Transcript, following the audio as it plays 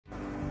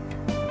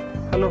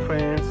Hello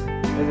friends,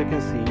 as you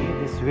can see,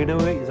 this video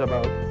is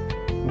about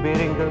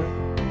Behringer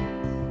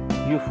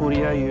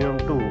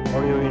UM2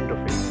 audio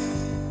interface.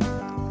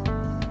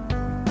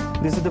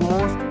 This is the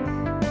most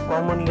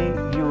commonly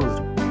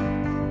used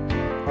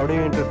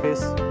audio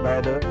interface by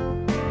the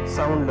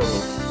sound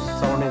lovers,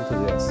 sound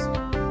enthusiasts.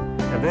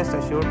 And rest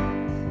assured,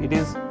 it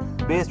is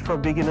best for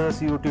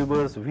beginners,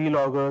 YouTubers,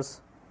 vloggers,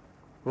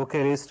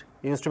 vocalists,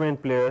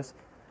 instrument players.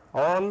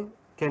 All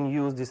can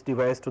use this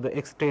device to the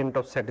extent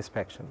of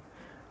satisfaction.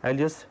 I'll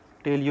just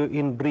tell you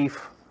in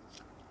brief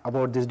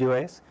about this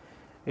device.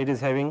 It is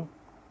having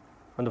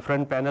on the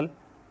front panel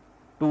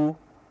two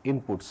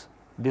inputs.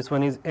 This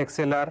one is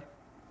XLR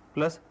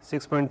plus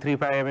 6.35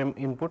 mm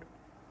input,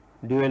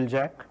 dual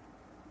jack.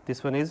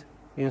 This one is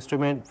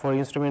instrument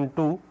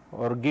 2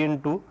 or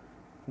gain 2.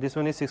 This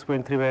one is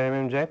 6.35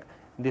 mm jack.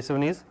 This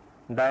one is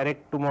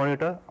direct to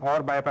monitor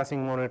or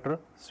bypassing monitor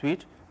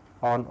switch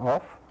on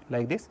off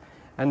like this,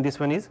 and this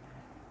one is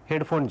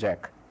headphone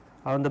jack.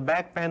 On the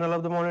back panel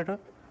of the monitor,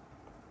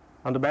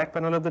 on the back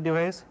panel of the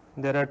device,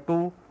 there are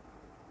two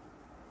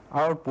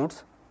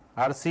outputs,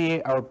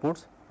 RCA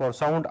outputs for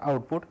sound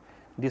output.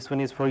 This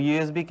one is for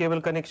USB cable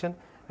connection,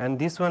 and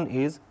this one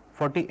is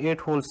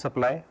 48-volt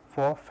supply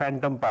for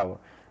phantom power.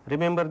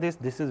 Remember this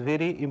is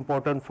very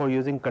important for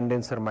using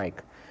condenser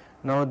mic.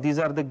 Now these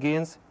are the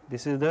gains.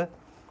 This is the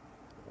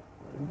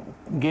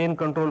gain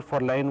control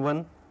for line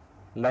 1,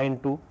 line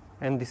 2,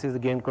 and this is the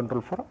gain control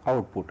for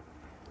output.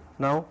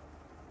 Now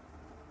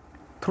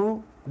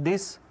through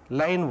this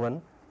line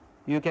 1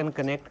 you can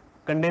connect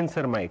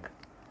condenser mic,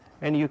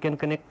 and you can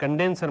connect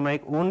condenser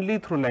mic only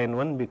through line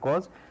 1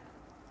 because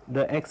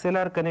the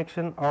XLR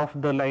connection of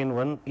the line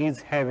 1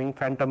 is having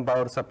phantom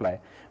power supply.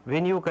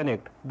 When you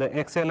connect the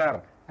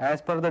XLR as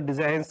per the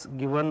designs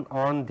given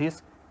on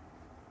this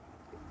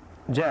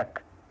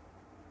jack,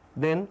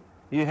 then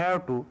you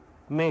have to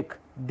make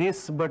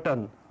this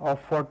button of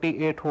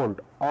 48 volt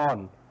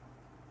on.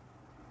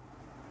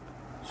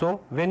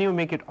 So when you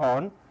make it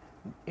on,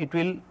 it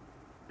will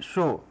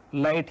show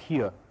light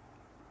here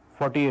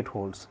 48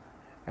 volts,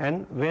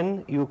 and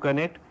when you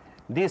connect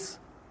this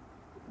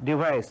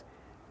device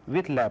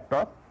with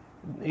laptop,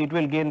 it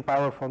will gain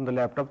power from the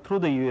laptop through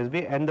the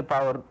USB, and the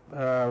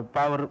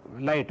power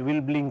light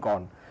will blink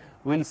on.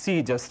 We'll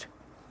see. Just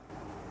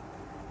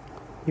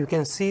you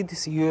can see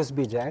this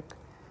USB jack.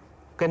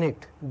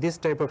 Connect this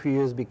type of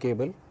USB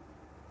cable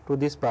to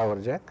this power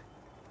jack,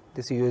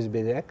 this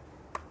USB jack,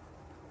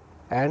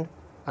 and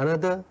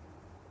another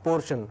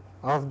portion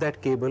of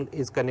that cable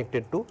is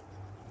connected to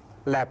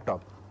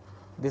laptop.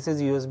 This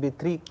is USB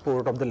 3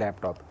 port of the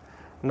laptop.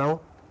 Now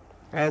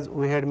as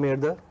we had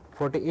made the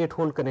 48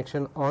 volt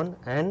connection on,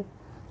 and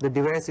the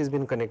device has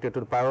been connected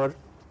to the power,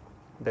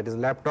 that is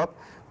laptop,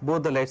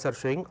 both the lights are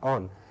showing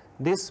on.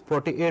 This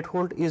 48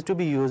 volt is to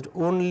be used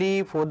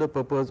only for the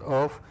purpose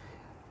of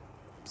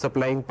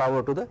supplying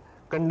power to the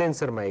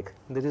condenser mic.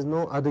 There is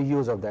no other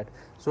use of that.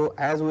 So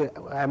as I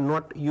am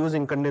not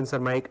using condenser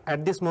mic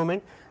at this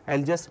moment,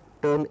 I'll just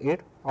turn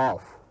it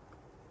off,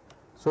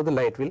 so the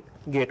light will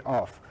get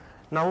off.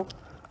 Now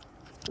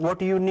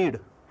what you need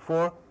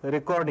for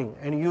recording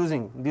and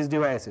using these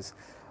devices,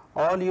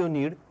 all you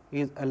need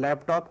is a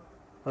laptop,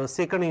 a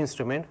second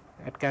instrument.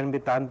 It can be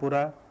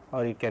tanpura,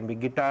 or it can be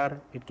guitar,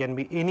 it can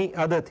be any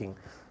other thing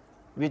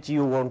which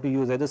you want to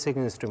use as a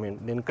second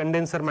instrument. Then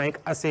condenser mic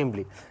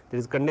assembly. There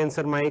is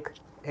condenser mic,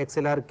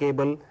 XLR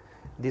cable.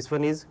 This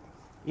one is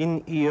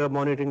in-ear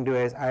monitoring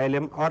device,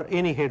 ILM, or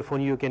any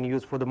headphone you can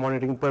use for the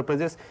monitoring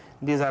purposes.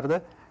 These are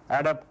the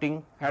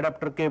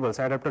adapter cables,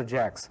 adapter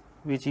jacks,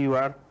 which you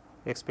are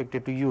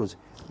expected to use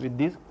with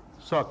these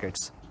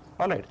sockets.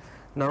 Alright,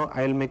 now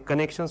I will make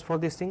connections for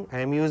this thing. I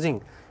am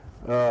using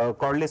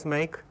cordless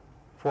mic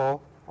for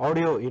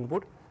audio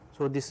input.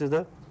 So this is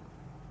the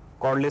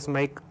cordless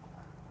mic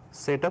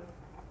setup.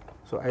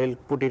 So I will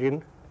put it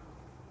in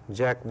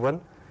jack 1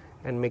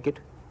 and make it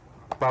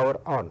power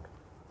on.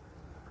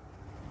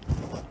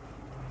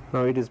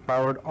 Now it is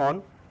powered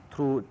on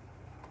through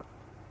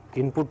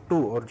input 2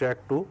 or jack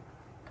 2.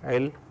 I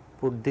will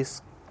put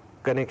this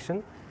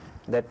connection.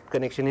 That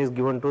connection is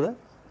given to the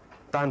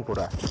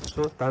tanpura.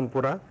 So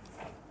tanpura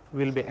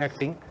will be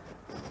acting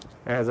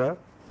as a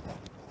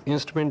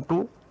instrument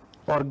 2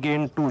 or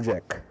gain 2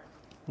 jack.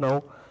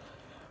 Now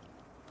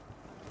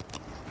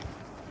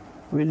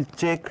we'll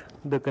check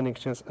the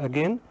connections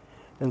again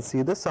and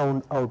see the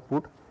sound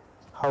output,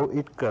 how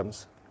it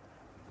comes.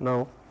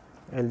 Now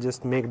I'll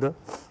just make the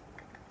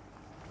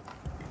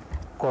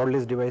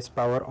cordless device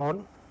power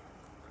on,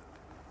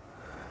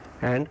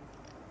 and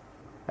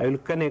I will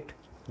connect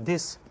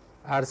this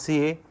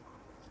RCA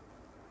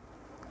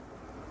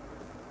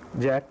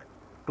jack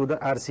to the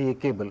RCA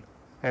cable,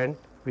 and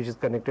which is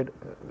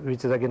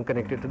again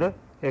connected to the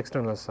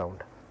external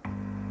sound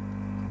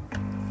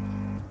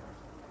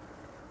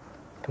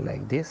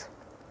like this.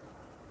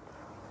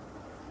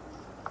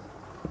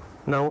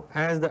 Now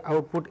as the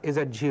output is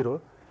at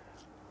 0,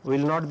 we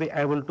will not be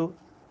able to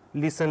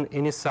listen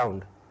any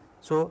sound.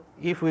 So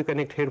if we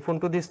connect headphone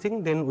to this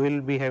thing, then we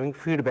will be having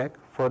feedback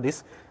for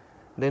this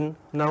Then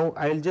now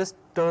I will just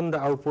turn the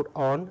output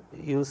on.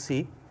 You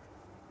see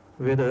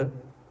whether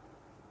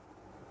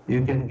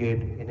you can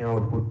get any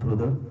output through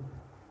the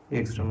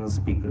external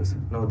speakers.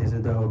 Now this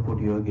is the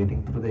output you are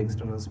getting through the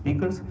external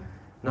speakers.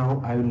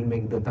 Now I will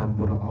make the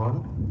tanpura on.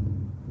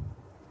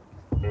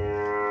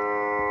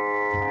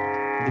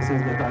 This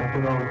is the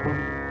tanpura output,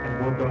 and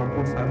both the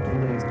outputs are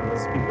through the external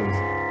speakers.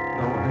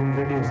 Now I will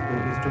reduce the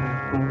instrument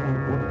 2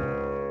 output.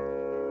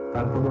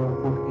 Tanpura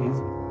output is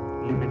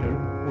limited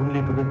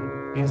only to the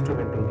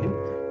instrument only,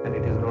 and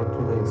it is not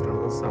through the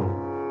external sound.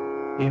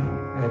 If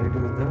I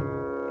reduce the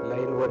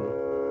line 1,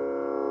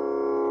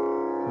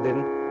 then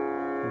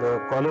the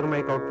collar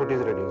mic output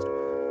is reduced,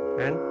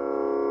 and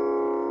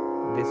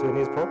this one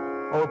is for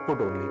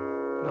output only.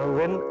 Now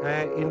when I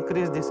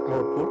increase this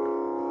output,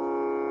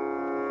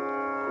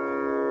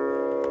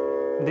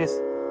 this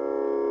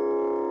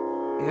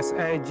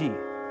SIG,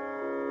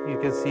 you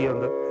can see on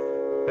the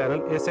panel,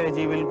 SIG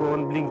will go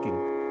on blinking.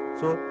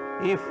 So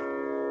if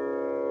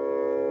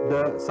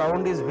the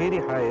sound is very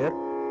higher,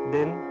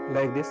 then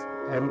like this,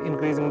 I am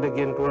increasing the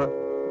gain to a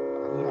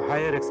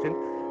higher extent,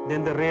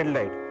 then the red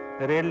light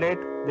that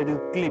is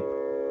clip,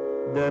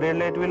 the red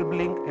light will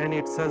blink, and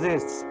it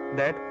suggests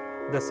that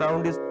the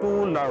sound is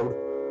too loud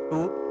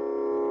to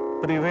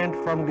prevent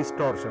from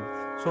distortion.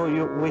 So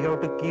we have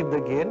to keep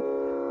the gain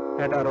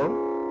at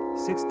around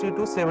 60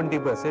 to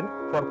 70%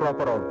 for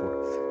proper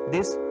output.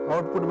 This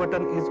output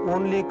button is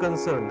only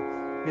concerned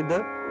with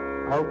the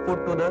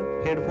output to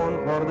the headphone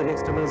or the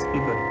external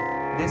speaker.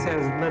 This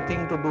has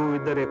nothing to do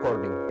with the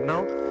recording.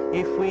 Now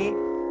if we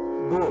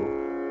go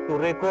to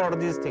record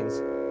these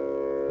things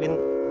in,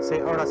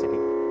 say, Audacity,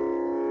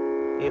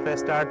 if I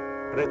start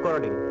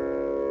recording,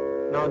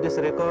 now this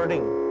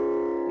recording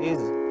is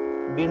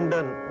being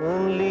done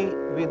only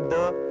with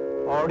the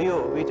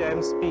audio which I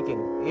am speaking.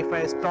 If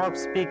I stop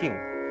speaking,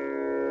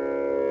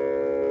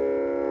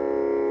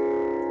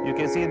 you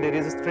can see there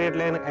is a straight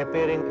line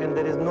appearing and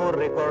there is no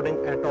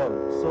recording at all.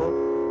 So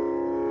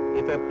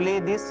if I play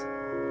this,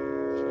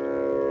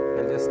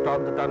 I'll just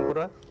stop the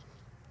tanpura.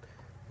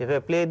 If I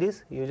play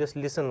this, you just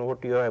listen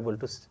what you are able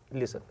to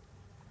listen.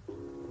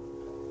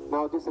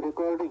 Now this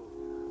recording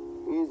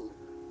is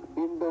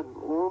being done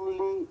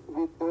only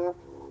with the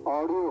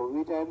audio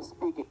which I am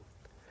speaking.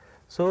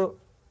 So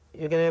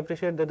you can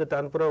appreciate that the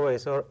tanpura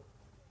voice or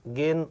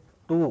gain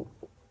 2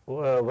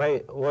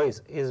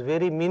 voice is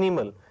very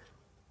minimal.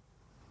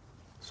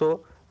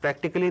 So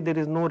practically there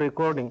is no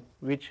recording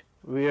which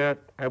we are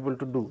able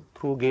to do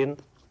through gain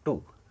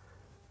 2.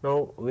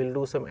 Now we will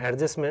do some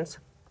adjustments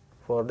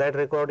for that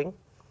recording.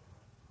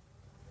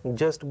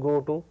 Just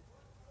go to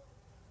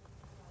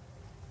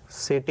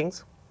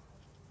settings,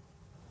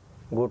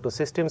 go to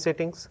system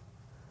settings,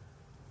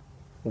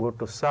 go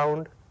to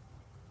sound.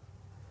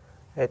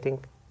 I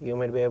think you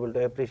might be able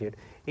to appreciate.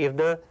 If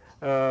the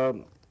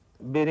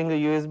Behringer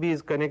USB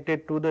is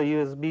connected to the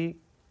USB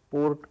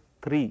port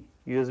 3,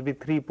 USB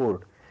 3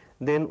 port,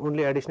 then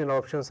only additional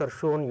options are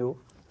shown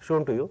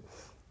to you.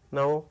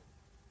 Now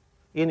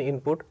in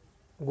input,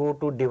 go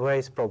to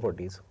device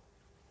properties.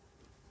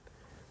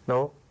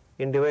 Now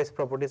in device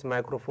properties,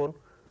 microphone,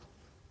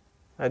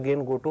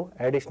 again go to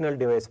additional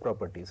device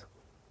properties.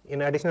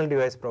 In additional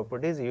device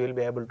properties, you will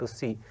be able to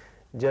see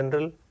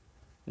general,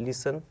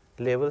 listen,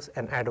 levels,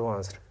 and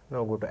advanced.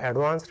 Now go to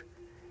advanced.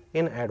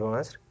 In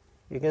advanced,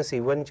 you can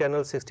see one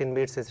channel 16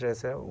 bits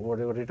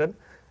whatever written.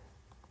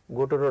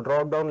 Go to the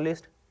drop down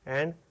list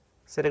and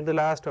select the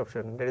last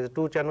option, that is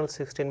 2 channel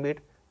 16 bit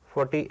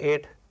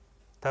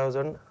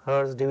 48,000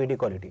 Hz DVD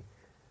quality.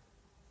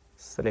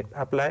 Select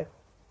apply.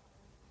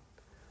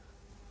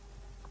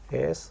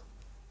 Yes.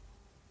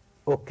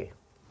 Okay.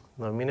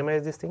 Now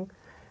minimize this thing,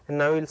 and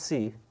now we will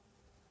see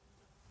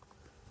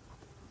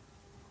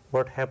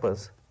what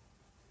happens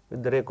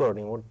with the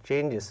recording, what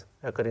changes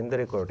occur in the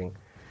recording.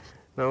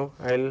 Now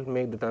I will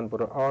make the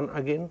tanpura on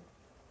again,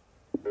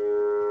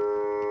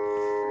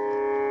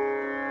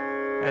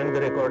 and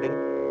the recording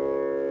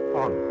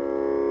on.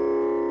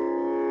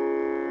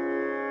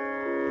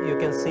 You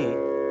can see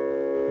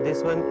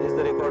this one is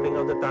the recording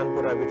of the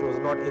tanpura which was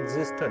not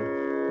existent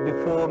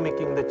before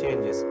making the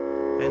changes,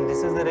 and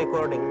this is the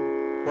recording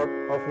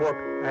of what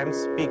I am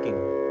speaking.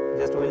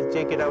 Just we will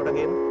check it out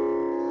again.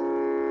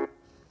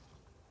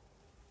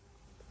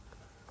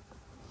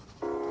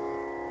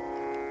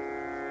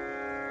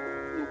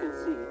 You can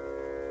see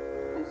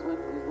this one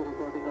is the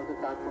recording of the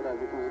tanpura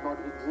which was not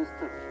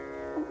existent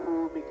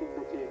before making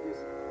the changes,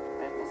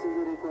 and this is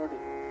the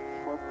recording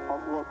of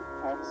what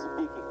I am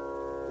speaking.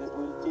 Just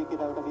we will check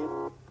it out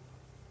again.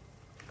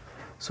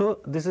 So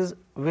this is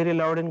very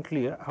loud and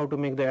clear how to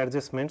make the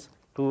adjustments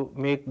to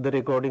make the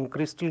recording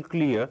crystal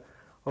clear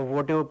of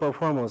whatever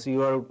performance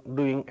you are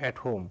doing at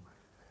home.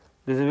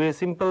 This is a very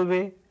simple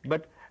way,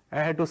 but I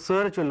had to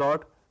search a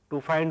lot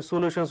to find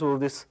solutions for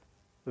this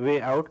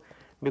way out,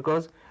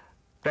 because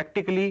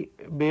practically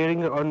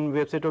Behringer, on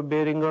website of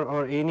Behringer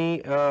or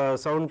any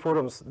sound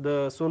forums,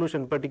 the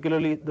solution,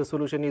 particularly the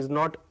solution, is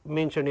not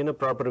mentioned in a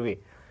proper way.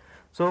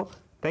 So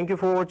thank you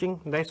for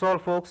watching. That's all,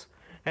 folks.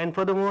 And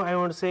furthermore, I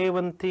want to say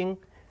one thing.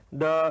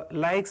 the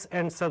likes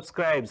and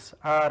subscribes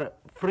are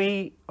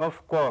free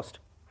of cost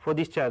for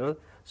this channel.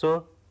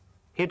 So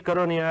hit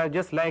karo na yaar,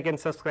 just like and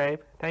subscribe.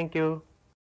 Thank you.